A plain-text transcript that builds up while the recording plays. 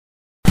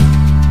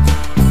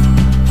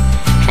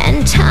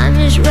Time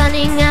is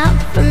running out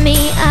for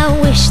me. I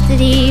wish that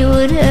he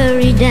would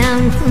hurry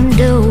down from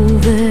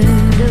Dover.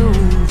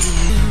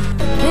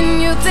 And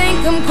you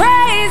think I'm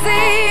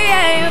crazy,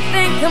 yeah, you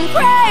think I'm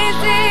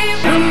crazy.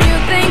 And you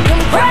think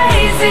I'm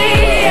crazy,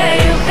 yeah,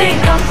 you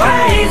think I'm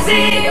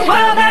crazy.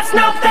 Well, that's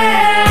not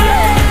fair.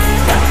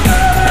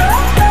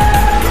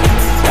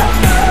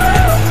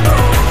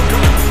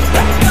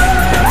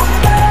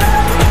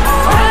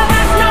 Well,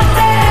 that's not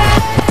fair.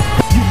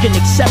 You can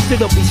accept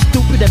it or be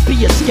stupid and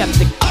be a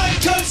skeptic.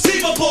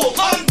 Inconceivable,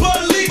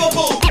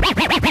 unbelievable.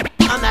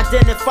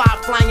 Unidentified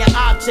flying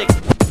objects.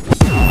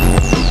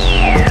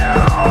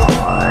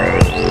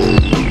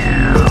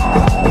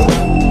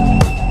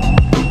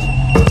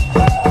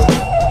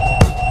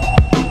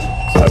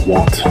 I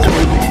want to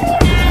believe.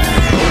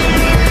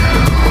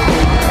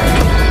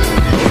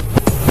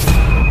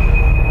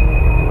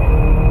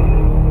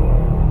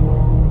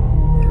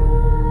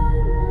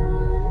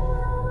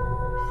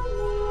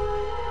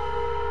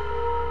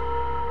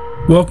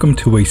 Welcome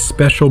to a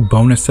special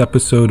bonus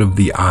episode of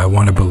the I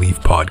Want to Believe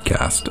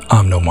podcast.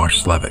 I'm Nomar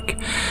Slevik.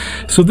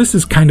 So this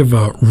is kind of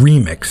a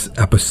remix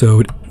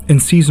episode. In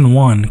season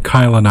 1,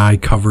 Kyle and I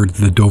covered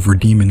the Dover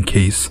Demon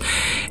case,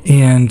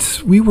 and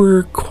we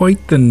were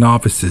quite the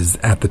novices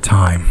at the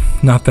time.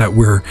 Not that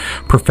we're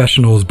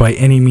professionals by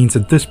any means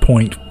at this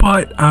point,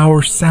 but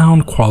our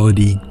sound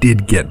quality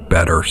did get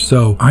better.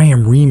 So I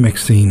am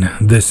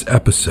remixing this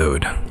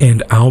episode,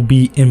 and I'll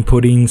be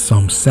inputting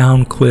some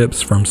sound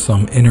clips from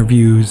some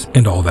interviews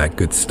and all that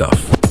good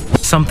stuff.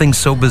 Something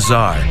so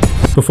bizarre.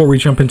 Before we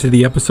jump into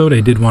the episode,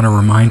 I did want to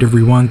remind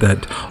everyone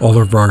that all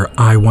of our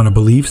I Want to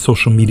Believe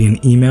social media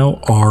and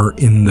email are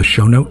in the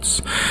show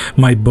notes.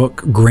 My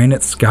book,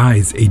 Granite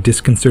Skies, A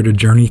Disconcerted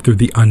Journey Through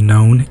the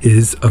Unknown,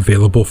 is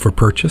available for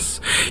purchase.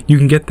 You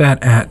can get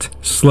that at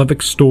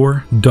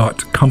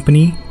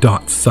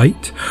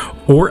slevikstore.company.site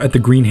or at the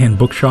Green Hand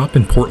Bookshop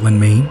in Portland,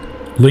 Maine.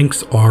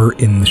 Links are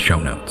in the show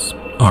notes.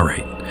 All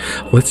right,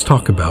 let's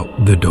talk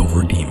about the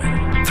Dover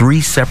Demon.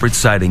 3 separate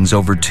sightings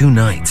over 2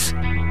 nights.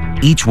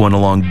 Each one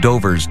along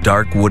Dover's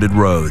dark wooded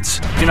roads.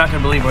 You're not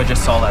going to believe what I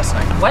just saw last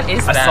night. What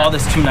is that? I saw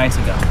this 2 nights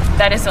ago.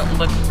 That doesn't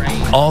look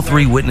right. All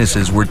 3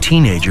 witnesses were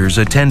teenagers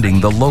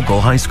attending the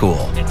local high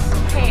school.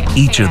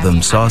 Each of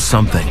them saw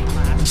something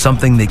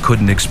they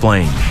couldn't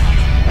explain.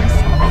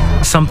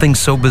 Something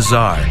so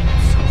bizarre,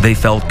 they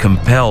felt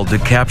compelled to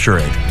capture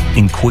it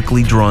in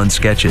quickly drawn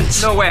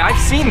sketches. No way, I've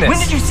seen this. When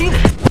did you see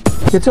this?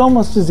 It's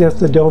almost as if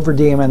the Dover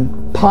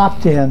Demon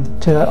popped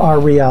into our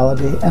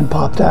reality and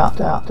popped out.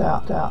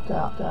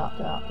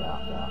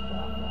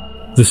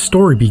 The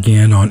story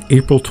began on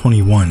April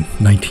 21,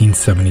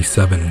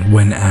 1977,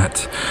 when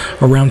at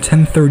around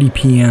 10:30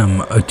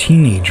 p.m., a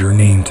teenager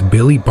named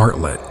Billy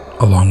Bartlett,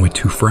 along with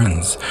 2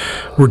 friends,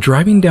 were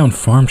driving down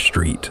Farm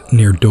Street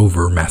near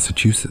Dover,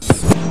 Massachusetts.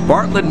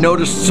 Bartlett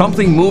noticed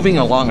something moving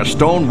along a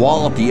stone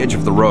wall at the edge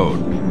of the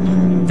road.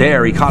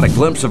 There, he caught a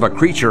glimpse of a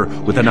creature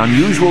with an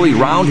unusually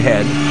round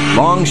head,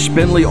 long,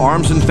 spindly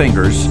arms and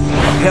fingers,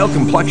 a pale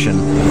complexion,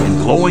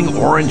 and glowing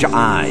orange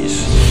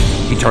eyes.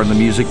 He turned the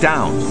music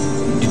down.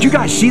 Did you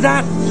guys see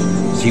that?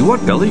 See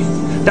what, Billy?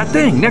 That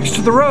thing next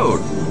to the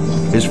road.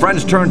 His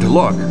friends turned to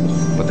look,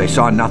 but they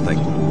saw nothing,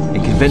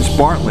 and convinced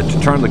Bartlett to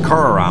turn the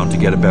car around to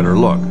get a better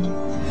look.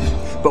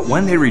 But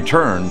when they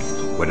returned,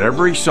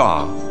 whatever he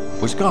saw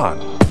was gone.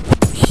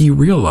 He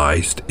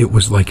realized it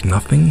was like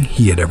nothing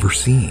he had ever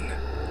seen.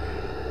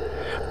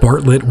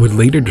 Bartlett would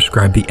later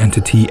describe the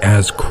entity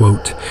as,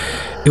 quote,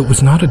 "It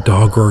was not a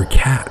dog or a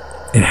cat.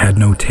 It had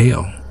no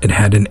tail. It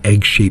had an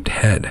egg-shaped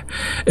head.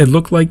 It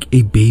looked like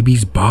a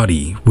baby's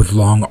body with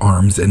long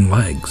arms and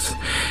legs.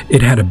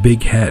 It had a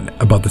big head,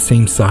 about the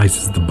same size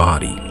as the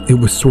body. It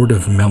was sort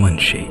of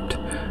melon-shaped.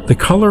 The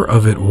color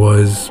of it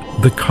was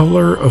the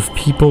color of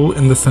people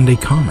in the Sunday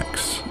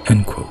comics,"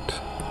 end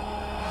quote.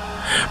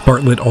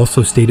 Bartlett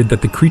also stated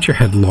that the creature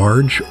had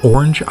large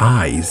orange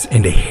eyes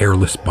and a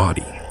hairless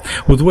body,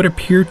 with what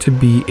appeared to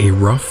be a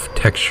rough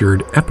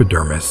textured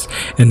epidermis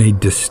and a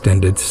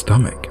distended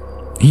stomach.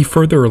 He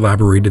further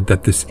elaborated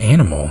that this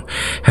animal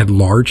had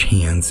large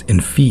hands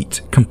and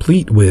feet,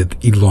 complete with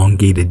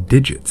elongated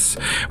digits,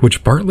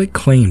 which Bartlett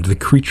claimed the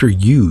creature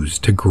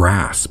used to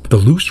grasp the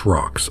loose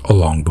rocks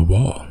along the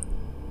wall.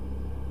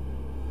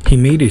 He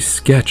made a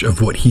sketch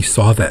of what he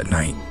saw that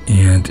night,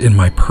 and in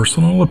my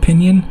personal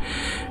opinion,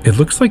 it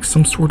looks like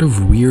some sort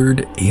of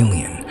weird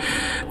alien.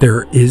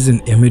 There is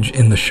an image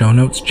in the show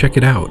notes, check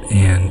it out,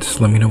 and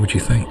let me know what you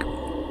think.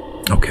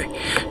 Okay,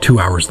 2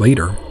 hours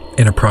later,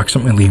 and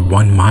approximately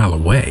 1 mile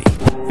away,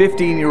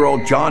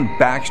 15-year-old John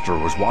Baxter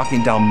was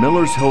walking down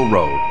Millers Hill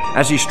Road.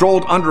 As he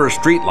strolled under a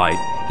streetlight,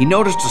 he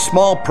noticed a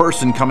small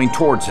person coming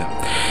towards him.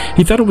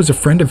 He thought it was a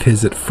friend of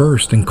his at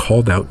first and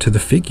called out to the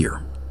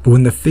figure.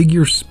 When the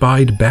figure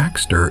spied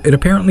Baxter, it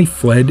apparently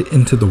fled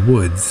into the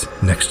woods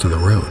next to the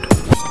road.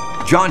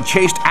 John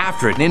chased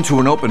after it and into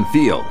an open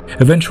field.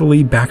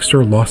 Eventually,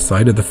 Baxter lost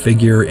sight of the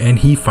figure and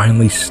he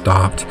finally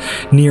stopped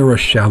near a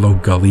shallow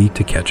gully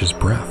to catch his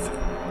breath.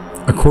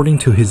 According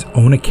to his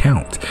own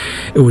account,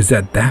 it was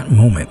at that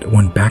moment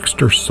when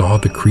Baxter saw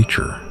the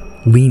creature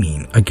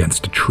leaning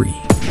against a tree.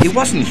 It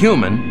wasn't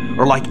human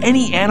or like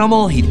any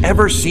animal he'd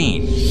ever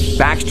seen.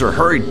 Baxter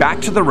hurried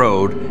back to the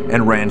road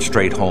and ran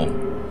straight home.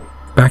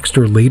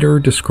 Baxter later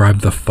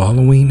described the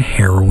following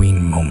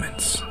harrowing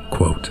moments,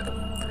 quote,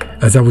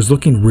 "As I was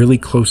looking really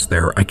close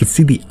there, I could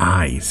see the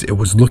eyes it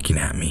was looking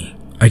at me.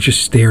 I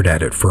just stared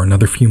at it for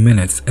another few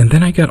minutes, and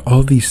then I got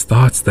all these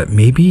thoughts that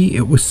maybe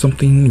it was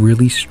something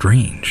really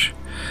strange.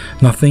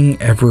 Nothing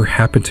ever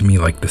happened to me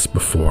like this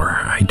before.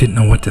 I didn't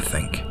know what to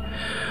think.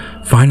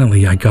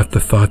 Finally, I got the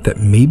thought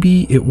that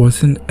maybe it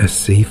wasn't as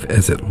safe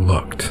as it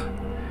looked.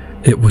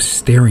 It was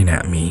staring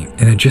at me,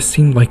 and it just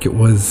seemed like it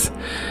was,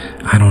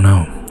 I don't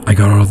know. I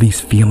got all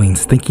these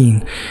feelings,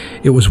 thinking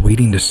it was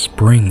waiting to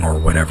spring or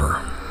whatever.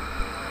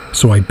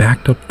 So I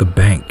backed up the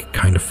bank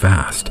kind of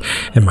fast,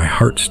 and my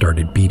heart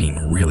started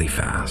beating really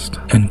fast."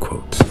 End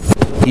quote.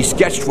 He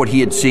sketched what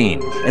he had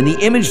seen, and the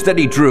image that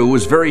he drew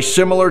was very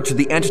similar to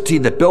the entity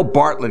that Bill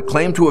Bartlett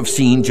claimed to have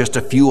seen just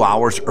a few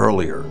hours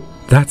earlier.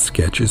 That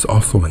sketch is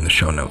also in the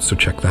show notes, so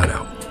check that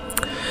out.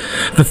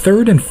 The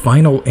third and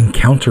final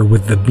encounter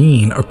with the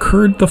being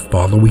occurred the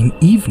following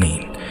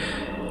evening.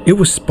 It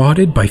was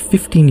spotted by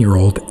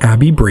 15-year-old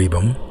Abby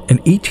Brabham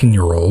and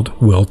 18-year-old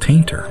Will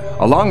Tainter.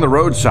 Along the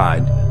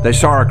roadside, they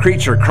saw a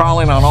creature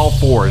crawling on all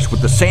fours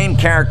with the same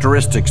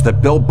characteristics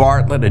that Bill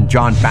Bartlett and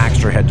John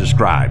Baxter had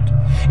described,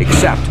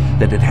 except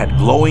that it had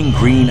glowing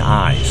green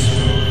eyes.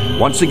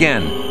 Once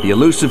again, the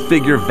elusive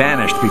figure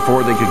vanished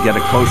before they could get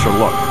a closer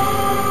look.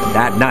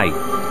 That night,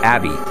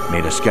 Abby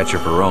made a sketch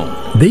of her own.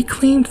 They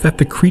claimed that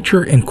the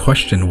creature in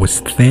question was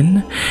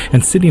thin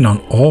and sitting on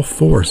all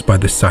fours by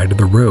the side of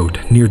the road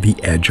near the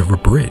edge of a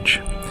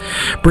bridge.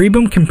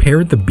 Brabham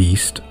compared the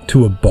beast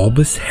to a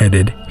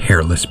bulbous-headed,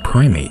 hairless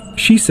primate.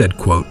 She said,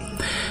 quote,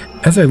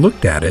 "As I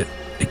looked at it,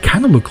 it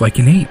kind of looked like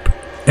an ape.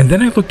 And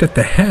then I looked at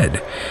the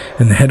head,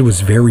 and the head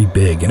was very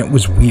big, and it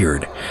was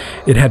weird.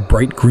 It had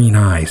bright green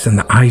eyes, and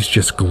the eyes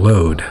just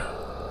glowed,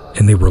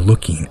 and they were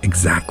looking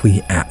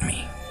exactly at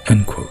me."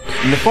 End quote.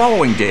 In the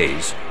following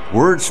days,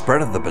 word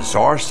spread of the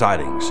bizarre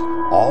sightings,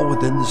 all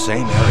within the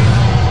same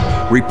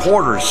area.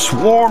 Reporters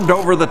swarmed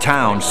over the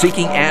town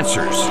seeking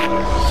answers.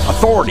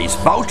 Authorities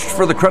vouched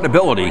for the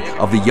credibility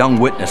of the young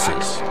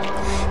witnesses.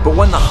 But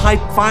when the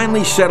hype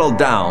finally settled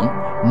down,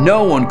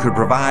 no one could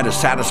provide a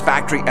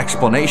satisfactory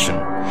explanation,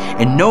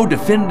 and no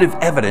definitive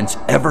evidence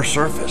ever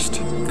surfaced.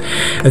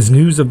 As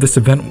news of this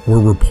event were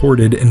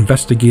reported,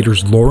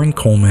 investigators Loren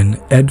Coleman,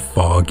 Ed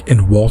Fogg,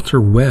 and Walter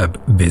Webb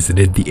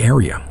visited the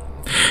area.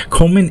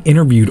 Coleman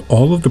interviewed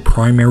all of the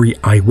primary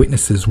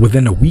eyewitnesses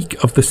within a week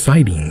of the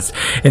sightings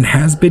and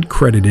has been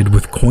credited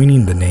with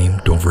coining the name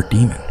Dover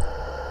Demon.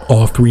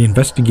 All three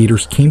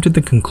investigators came to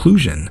the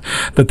conclusion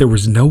that there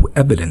was no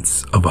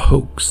evidence of a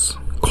hoax.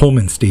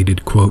 Coleman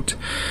stated, quote,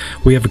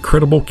 "We have a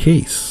credible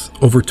case,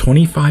 over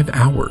 25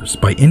 hours,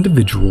 by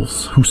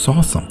individuals who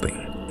saw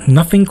something.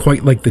 Nothing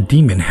quite like the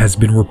demon has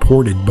been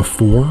reported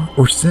before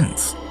or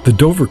since. The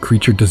Dover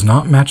creature does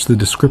not match the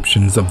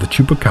descriptions of the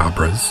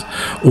chupacabras,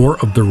 or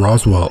of the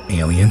Roswell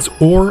aliens,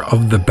 or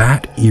of the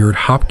bat-eared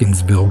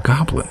Hopkinsville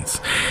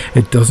goblins.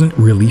 It doesn't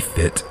really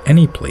fit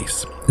any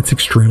place. It's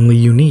extremely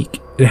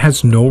unique. It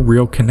has no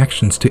real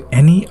connections to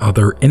any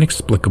other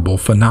inexplicable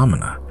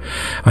phenomena.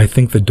 I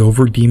think the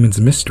Dover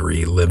demon's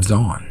mystery lives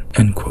on."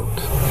 End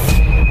quote.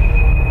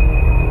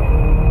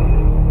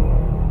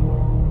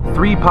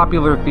 3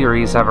 popular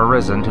theories have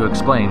arisen to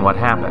explain what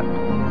happened.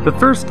 The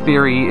first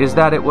theory is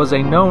that it was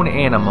a known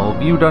animal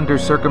viewed under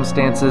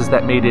circumstances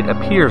that made it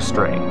appear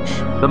strange.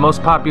 The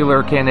most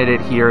popular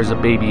candidate here is a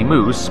baby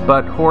moose,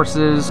 but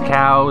horses,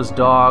 cows,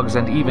 dogs,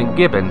 and even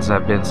gibbons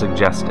have been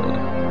suggested.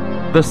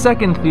 The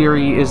second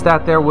theory is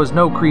that there was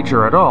no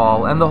creature at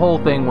all, and the whole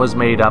thing was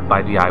made up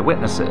by the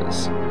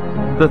eyewitnesses.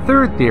 The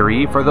third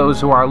theory, for those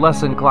who are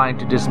less inclined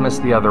to dismiss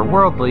the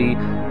otherworldly,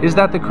 is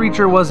that the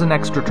creature was an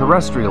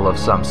extraterrestrial of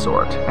some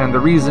sort, and the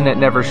reason it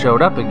never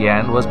showed up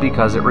again was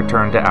because it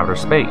returned to outer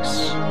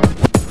space.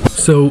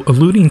 So,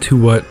 alluding to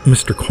what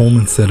Mr.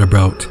 Coleman said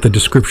about the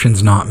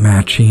descriptions not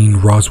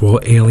matching Roswell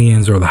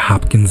aliens or the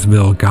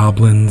Hopkinsville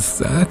goblins,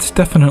 that's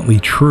definitely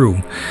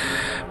true.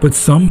 But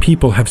some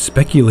people have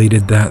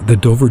speculated that the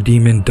Dover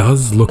demon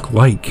does look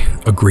like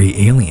a gray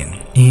alien.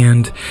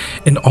 And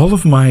in all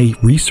of my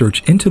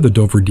research into the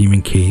Dover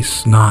demon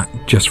case, not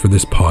just for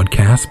this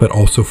podcast, but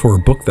also for a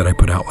book that I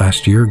put out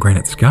last year,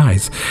 Granite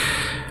Skies,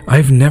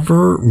 I've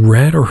never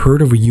read or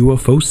heard of a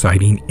UFO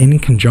sighting in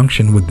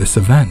conjunction with this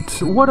event.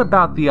 What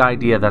about the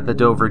idea that the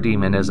Dover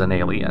demon is an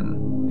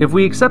alien? If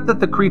we accept that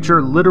the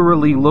creature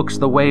literally looks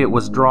the way it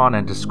was drawn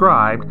and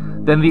described,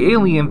 then the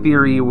alien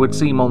theory would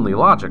seem only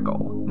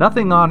logical.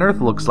 Nothing on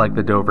Earth looks like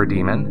the Dover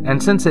demon,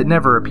 and since it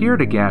never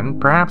appeared again,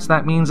 perhaps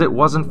that means it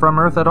wasn't from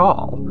Earth at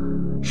all.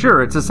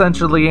 Sure, it's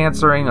essentially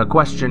answering a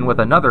question with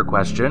another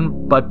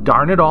question, but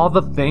darn it all,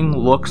 the thing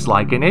looks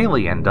like an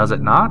alien, does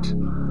it not?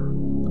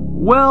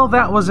 Well,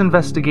 that was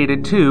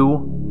investigated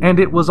too, and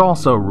it was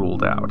also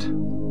ruled out.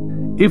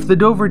 If the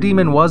Dover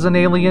demon was an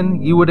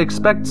alien, you would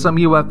expect some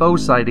UFO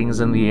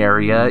sightings in the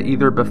area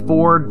either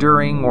before,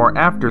 during, or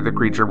after the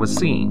creature was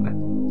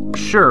seen.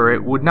 Sure,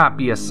 it would not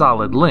be a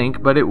solid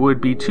link, but it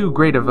would be too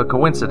great of a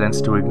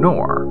coincidence to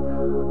ignore.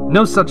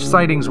 No such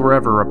sightings were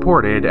ever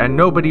reported, and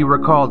nobody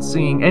recalled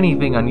seeing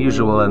anything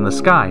unusual in the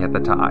sky at the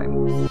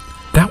time.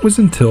 That was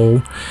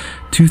until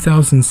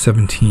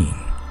 2017.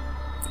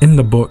 In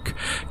the book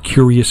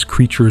Curious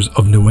Creatures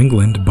of New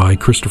England by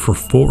Christopher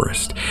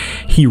Forrest,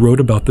 he wrote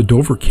about the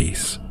Dover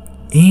case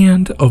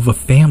and of a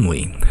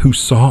family who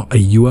saw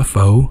a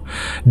UFO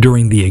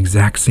during the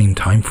exact same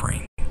time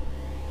frame.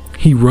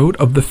 He wrote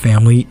of the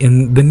family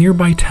in the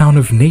nearby town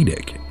of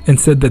Natick and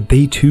said that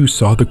they too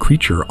saw the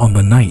creature on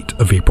the night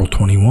of April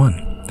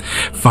 21.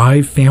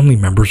 5 family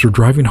members were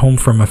driving home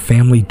from a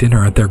family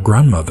dinner at their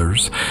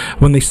grandmother's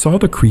when they saw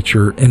the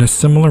creature in a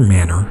similar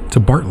manner to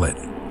Bartlett.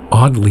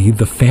 Oddly,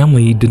 the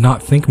family did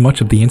not think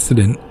much of the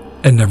incident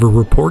and never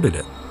reported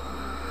it.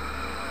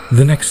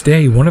 The next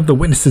day, one of the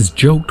witnesses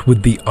joked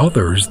with the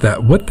others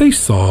that what they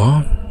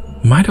saw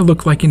might have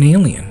looked like an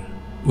alien.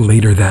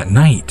 Later that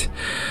night,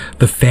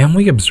 the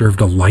family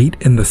observed a light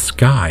in the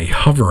sky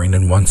hovering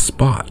in one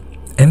spot,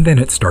 and then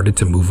it started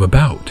to move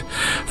about.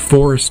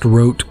 Forrest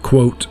wrote,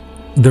 quote,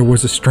 "There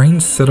was a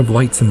strange set of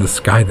lights in the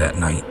sky that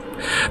night.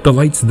 The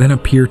lights then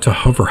appeared to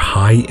hover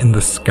high in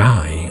the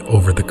sky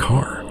over the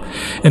car,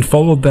 and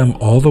followed them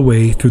all the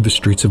way through the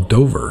streets of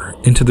Dover,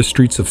 into the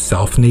streets of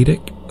South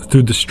Natick,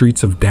 through the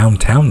streets of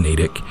downtown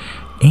Natick,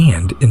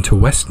 and into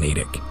West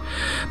Natick.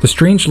 The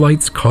strange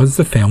lights caused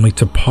the family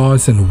to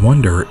pause and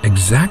wonder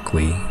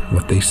exactly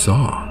what they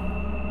saw."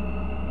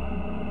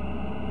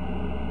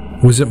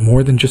 Was it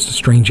more than just a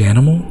strange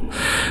animal?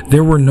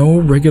 There were no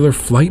regular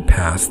flight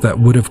paths that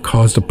would have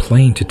caused a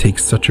plane to take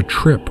such a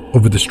trip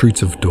over the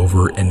streets of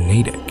Dover and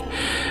Natick.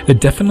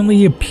 It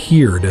definitely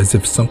appeared as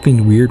if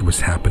something weird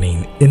was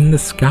happening in the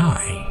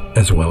sky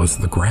as well as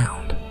the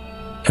ground.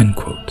 End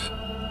quote.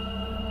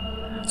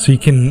 So you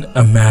can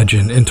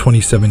imagine in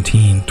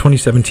 2017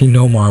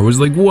 Nomar was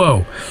like,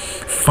 whoa,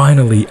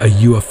 finally a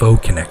UFO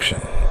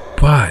connection.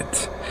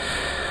 But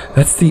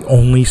that's the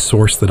only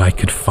source that I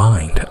could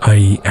find.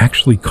 I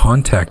actually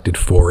contacted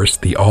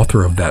Forrest, the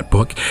author of that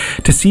book,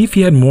 to see if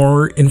he had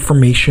more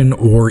information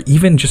or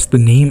even just the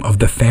name of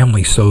the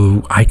family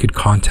so I could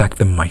contact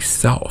them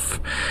myself.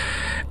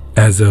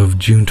 As of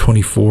June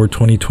 24,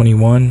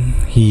 2021,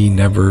 he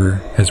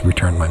never has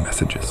returned my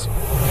messages.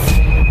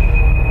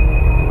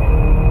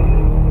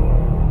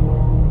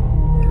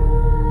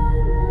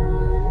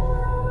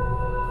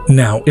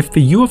 Now, if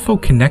the UFO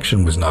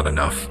connection was not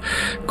enough,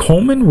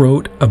 Coleman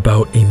wrote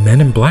about a Men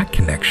in Black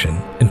connection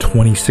in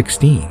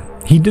 2016.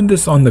 He did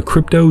this on the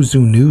Crypto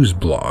Zoo News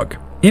blog.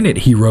 In it,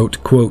 he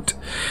wrote, quote,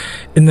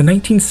 "In the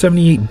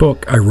 1978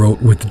 book I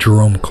wrote with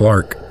Jerome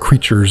Clark,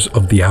 Creatures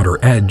of the Outer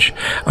Edge,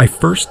 I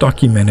first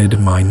documented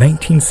my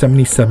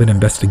 1977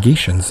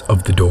 investigations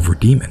of the Dover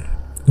Demon.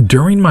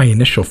 During my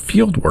initial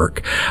fieldwork,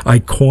 I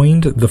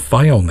coined the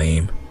file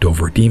name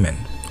Dover Demon,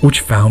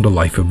 which found a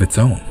life of its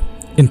own.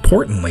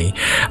 Importantly,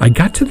 I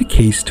got to the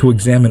case to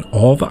examine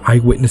all the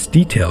eyewitness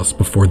details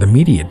before the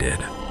media did.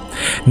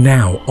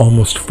 Now,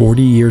 almost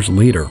 40 years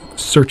later,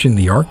 searching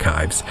the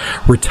archives,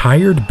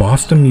 retired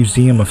Boston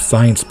Museum of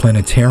Science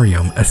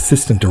Planetarium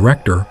Assistant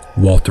Director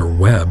Walter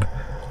Webb,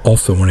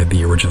 also one of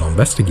the original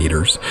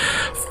investigators,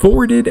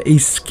 forwarded a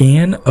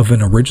scan of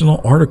an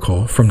original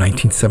article from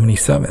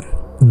 1977.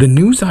 The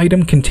news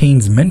item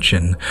contains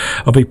mention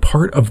of a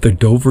part of the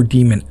Dover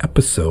Demon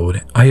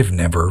episode I have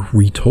never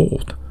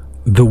retold.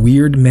 The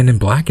weird Men in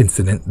Black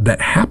incident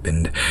that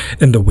happened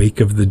in the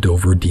wake of the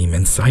Dover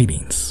Demon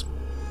sightings.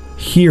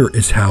 Here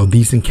is how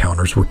these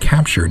encounters were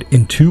captured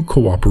in 2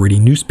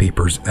 cooperating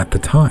newspapers at the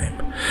time.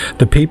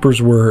 The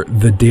papers were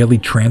the Daily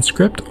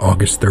Transcript,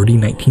 August 30,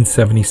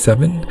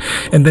 1977,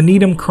 and the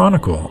Needham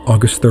Chronicle,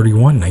 August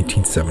 31,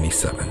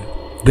 1977.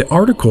 The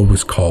article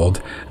was called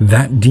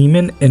 "That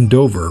Demon in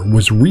Dover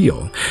Was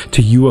Real"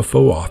 to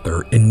UFO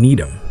author in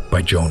Needham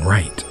by Joan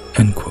Wright.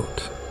 End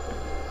quote.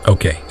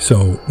 Okay,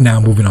 so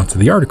now moving on to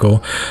the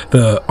article.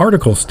 The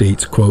article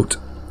states, quote,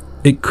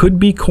 "It could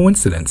be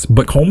coincidence,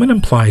 but Coleman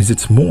implies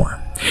it's more.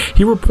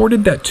 He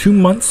reported that 2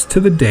 months to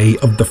the day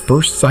of the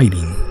first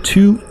sighting,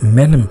 2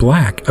 men in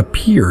black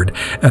appeared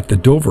at the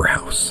Dover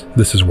house."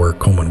 This is where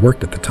Coleman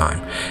worked at the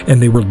time,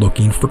 and they were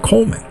looking for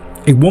Coleman.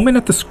 A woman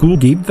at the school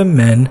gave the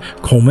men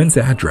Coleman's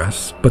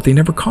address, but they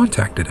never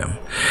contacted him.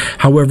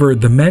 However,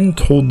 the men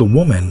told the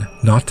woman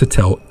not to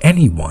tell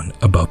anyone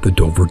about the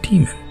Dover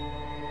Demon.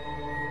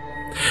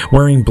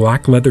 Wearing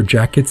black leather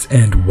jackets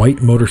and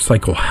white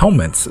motorcycle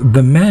helmets,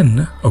 the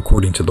men,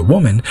 according to the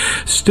woman,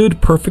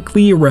 stood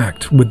perfectly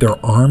erect with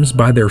their arms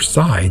by their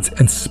sides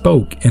and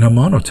spoke in a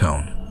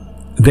monotone.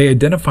 They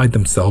identified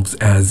themselves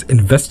as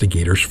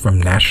investigators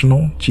from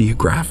National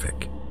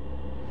Geographic.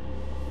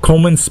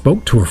 Coleman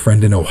spoke to a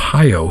friend in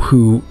Ohio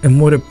who,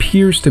 in what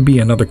appears to be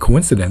another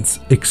coincidence,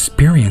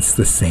 experienced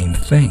the same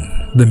thing.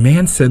 The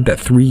man said that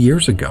 3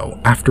 years ago,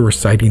 after a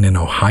sighting in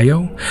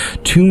Ohio,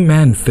 2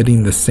 men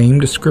fitting the same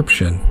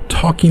description,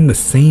 talking the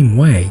same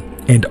way,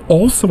 and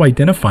also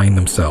identifying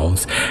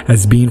themselves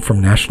as being from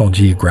National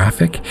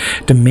Geographic,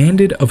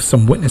 demanded of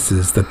some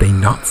witnesses that they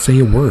not say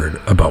a word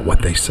about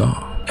what they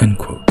saw. End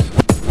quote.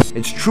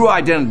 its true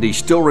identity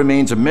still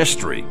remains a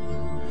mystery.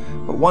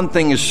 But one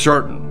thing is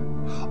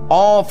certain.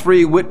 All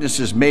three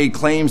witnesses made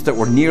claims that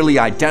were nearly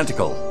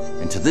identical,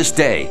 and to this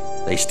day,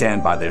 they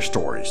stand by their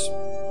stories.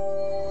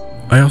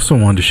 I also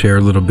wanted to share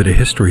a little bit of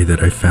history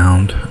that I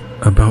found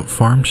about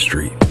Farm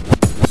Street.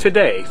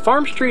 Today,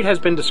 Farm Street has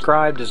been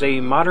described as a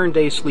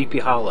modern-day Sleepy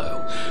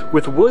Hollow,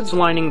 with woods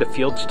lining the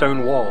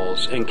fieldstone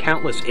walls and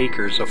countless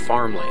acres of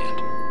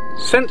farmland.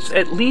 Since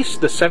at least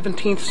the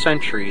 17th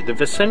century, the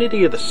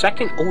vicinity of the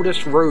second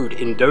oldest road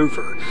in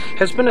Dover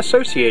has been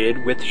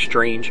associated with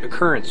strange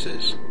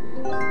occurrences.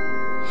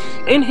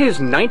 In his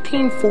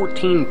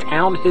 1914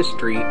 town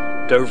history,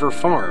 Dover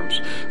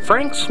Farms,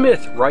 Frank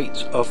Smith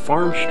writes of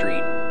Farm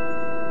Street.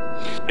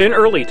 In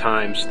early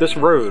times, this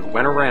road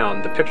went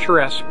around the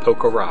picturesque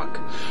Poca Rock,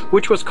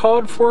 which was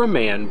called for a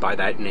man by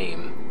that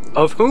name,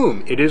 of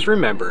whom it is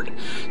remembered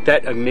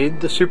that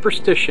amid the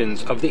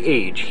superstitions of the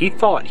age he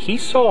thought he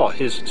saw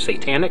his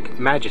satanic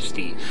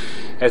majesty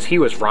as he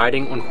was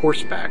riding on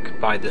horseback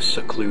by this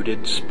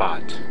secluded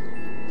spot.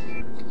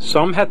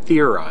 Some have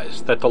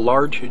theorized that the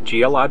large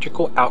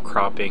geological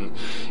outcropping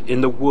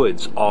in the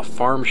woods off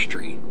Farm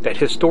Street that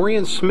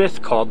historian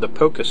Smith called the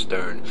Poca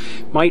Stone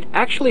might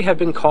actually have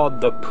been called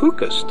the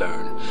Puka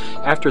Stone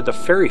after the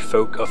fairy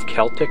folk of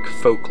Celtic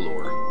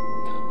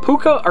folklore.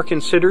 Puka are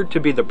considered to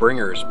be the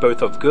bringers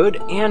both of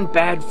good and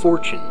bad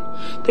fortune.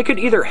 They could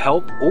either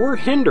help or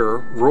hinder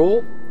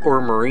rural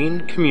or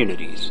marine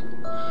communities.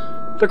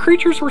 The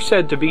creatures were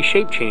said to be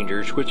shape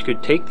changers which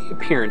could take the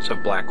appearance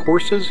of black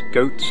horses,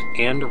 goats,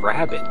 and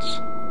rabbits.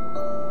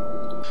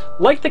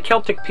 Like the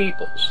Celtic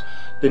peoples,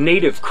 the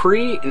native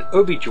Cree and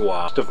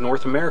Ojibwa of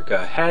North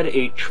America had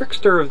a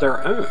trickster of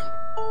their own.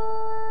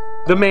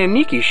 The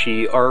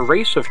Manikishi are a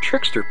race of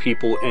trickster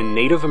people in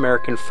Native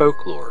American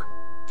folklore.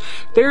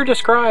 They are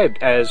described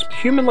as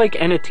human-like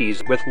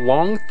entities with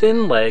long,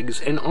 thin legs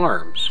and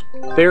arms.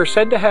 They are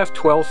said to have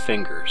 12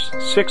 fingers,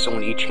 6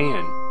 on each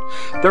hand.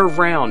 Their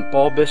round,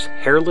 bulbous,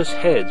 hairless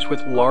heads with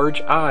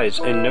large eyes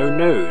and no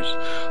nose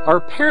are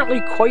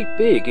apparently quite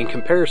big in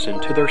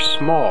comparison to their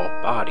small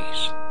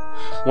bodies.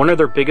 One of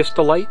their biggest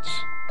delights?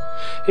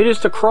 It is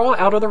to crawl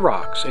out of the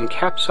rocks and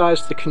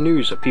capsize the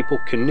canoes of people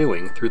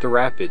canoeing through the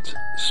rapids,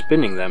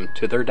 spinning them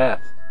to their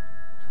death.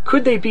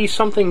 Could they be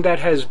something that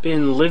has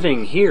been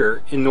living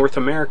here in North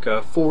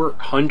America for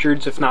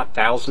hundreds if not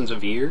thousands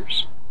of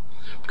years?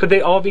 Could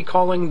they all be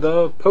calling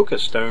the Poca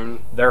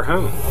Stone their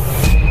home?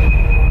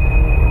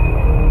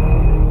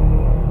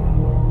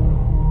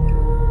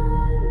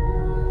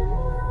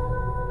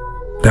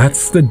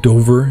 That's the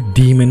Dover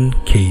Demon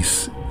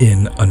case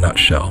in a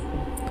nutshell.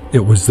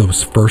 It was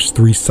those first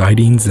 3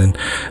 sightings in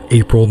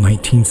April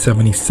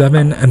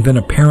 1977, and then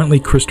apparently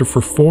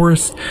Christopher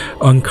Forrest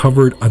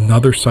uncovered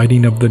another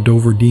sighting of the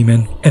Dover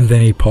Demon, and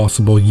then a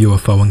possible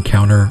UFO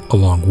encounter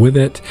along with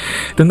it.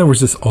 Then there was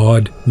this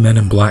odd Men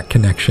in Black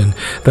connection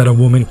that a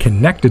woman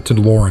connected to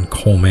Lauren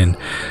Coleman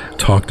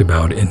talked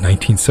about in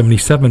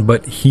 1977,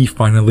 but he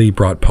finally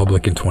brought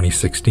public in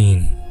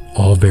 2016.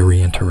 All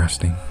very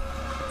interesting.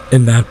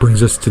 And that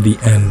brings us to the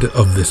end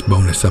of this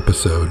bonus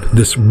episode,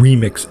 this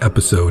remix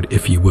episode,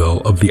 if you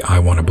will, of the I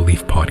Wanna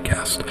Believe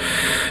podcast.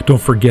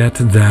 Don't forget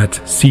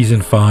that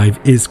season 5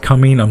 is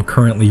coming. I'm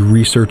currently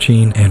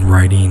researching and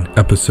writing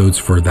episodes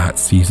for that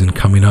season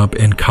coming up,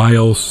 and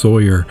Kyle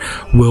Sawyer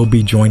will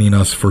be joining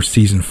us for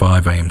season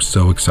 5. I am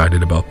so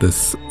excited about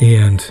this.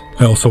 And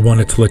I also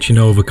wanted to let you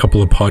know of a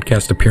couple of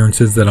podcast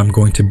appearances that I'm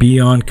going to be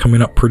on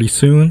coming up pretty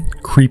soon.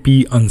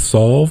 Creepy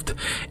Unsolved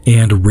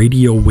and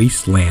Radio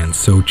Wasteland.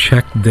 So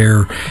check their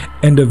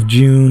end of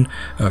June,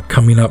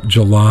 coming up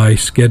July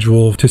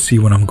schedule to see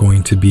when I'm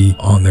going to be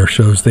on their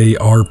shows. They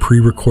are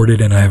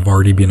pre-recorded and I have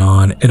already been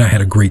on, and I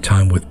had a great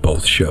time with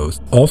both shows.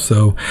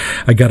 Also,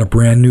 I got a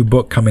brand new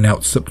book coming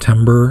out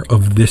September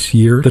of this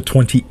year, the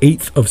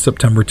 28th of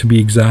September to be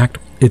exact.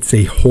 It's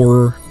a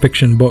horror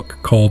fiction book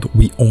called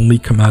We Only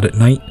Come Out at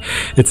Night.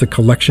 It's a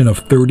collection of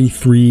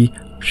 33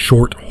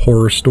 short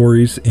horror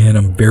stories, and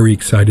I'm very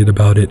excited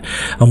about it.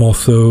 I'm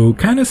also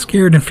kind of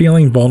scared and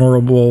feeling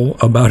vulnerable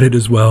about it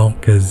as well,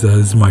 because this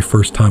is my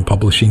first time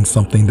publishing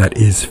something that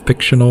is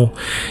fictional,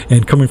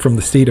 and coming from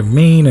the state of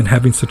Maine and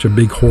having such a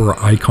big horror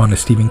icon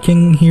as Stephen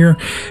King here,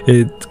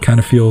 it kind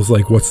of feels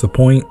like what's the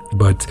point.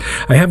 But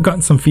I have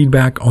gotten some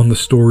feedback on the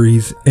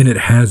stories and it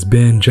has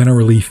been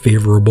generally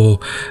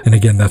favorable, and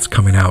again, that's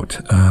coming out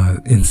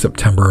in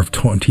September of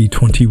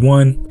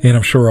 2021, and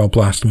I'm sure I'll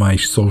blast my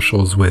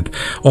socials with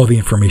all the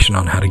information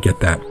on how to get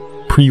that.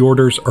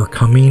 Pre-orders are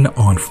coming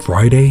on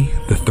Friday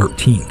the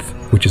 13th,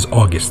 which is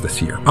August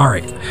this year. All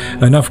right,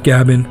 enough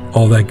gabbing,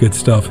 all that good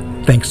stuff.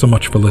 Thanks so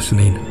much for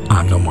listening.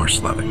 I'm Nomar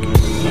Slavic.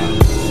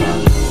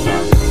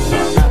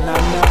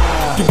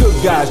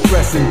 guys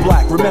dressed in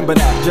black. Remember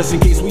that, just in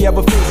case we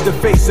ever face to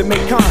face and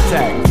make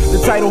contact. The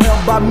title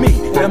held by me,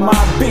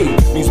 MIB,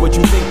 means what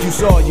you think you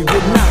saw, you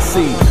did not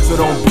see. So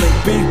don't blink,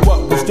 be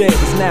what was dead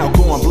is now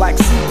gone. Black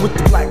suit with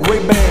the black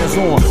Ray-Bans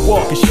on.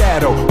 Walk in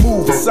shadow,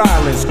 move in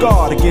silence,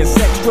 guard against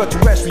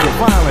extraterrestrial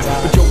violence.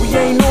 But yo, we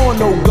ain't on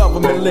no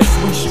government list.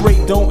 We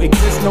straight don't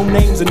exist, no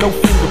names and no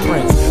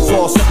fingerprints.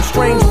 Saw something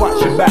strange,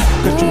 watch your back,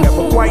 cause you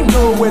never quite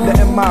know where the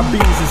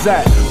MIBs is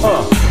at.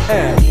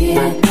 And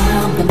here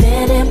come the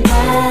men in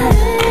black,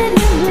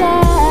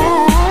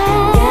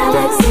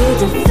 Galaxy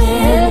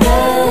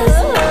Defenders.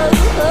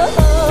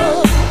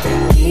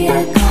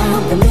 Here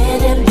come the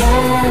men in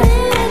black,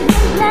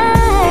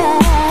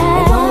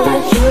 they won't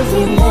let you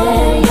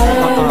remember.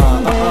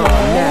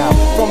 Now,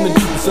 from the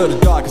deepest of the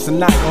darkest of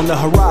night, on the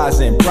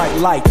horizon, bright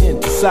light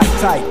into sight,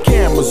 tight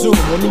camera zoom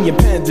on the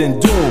impending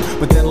doom.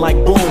 But then like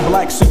boom,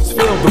 black suits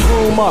fill the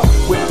room up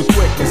with the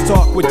quickness,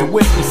 talk with the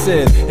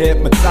witnesses,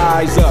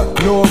 hypnotize up,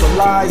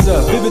 neuralize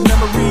up, vivid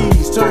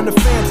memories turn to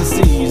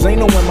fantasies. Ain't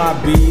no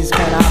MIBs,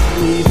 can I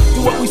please?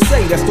 Do what we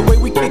say, that's the way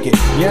we kick it,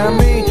 you know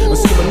what I mean? Or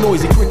see a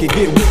noisy cricket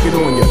get wicked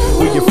on you.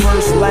 We're your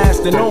first,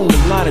 last, and only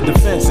line of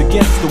defense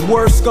against the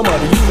worst scum of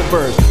the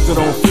universe. So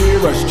don't fear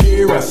us,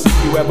 cheer us.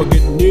 If you ever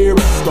get near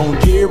us, don't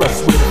jeer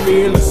us. We're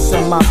fearless,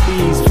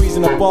 MIBs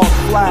freezing up all the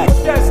flag.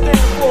 What that stand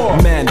for?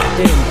 Men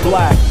in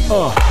black,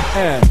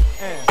 and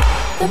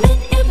the men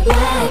in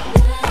black.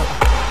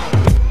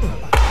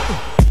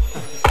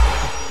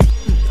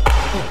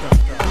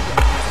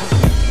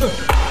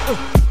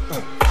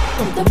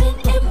 The men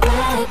in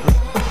black.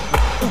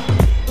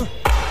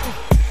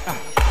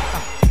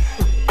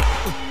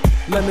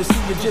 let me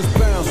see you just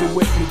bounce it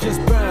with me,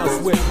 just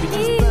bounce with me,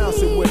 just bounce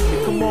it with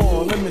me. Come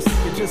on, let me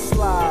see you just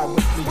slide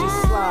with me,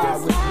 just slide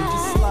with me,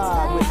 just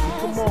slide with me.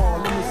 Come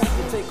on, let me see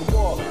you take a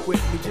walk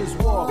with me, just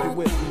walk it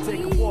with me,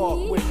 take a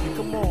walk with me.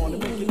 Come on,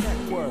 and make your neck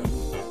work.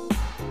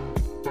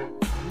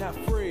 Now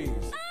freeze.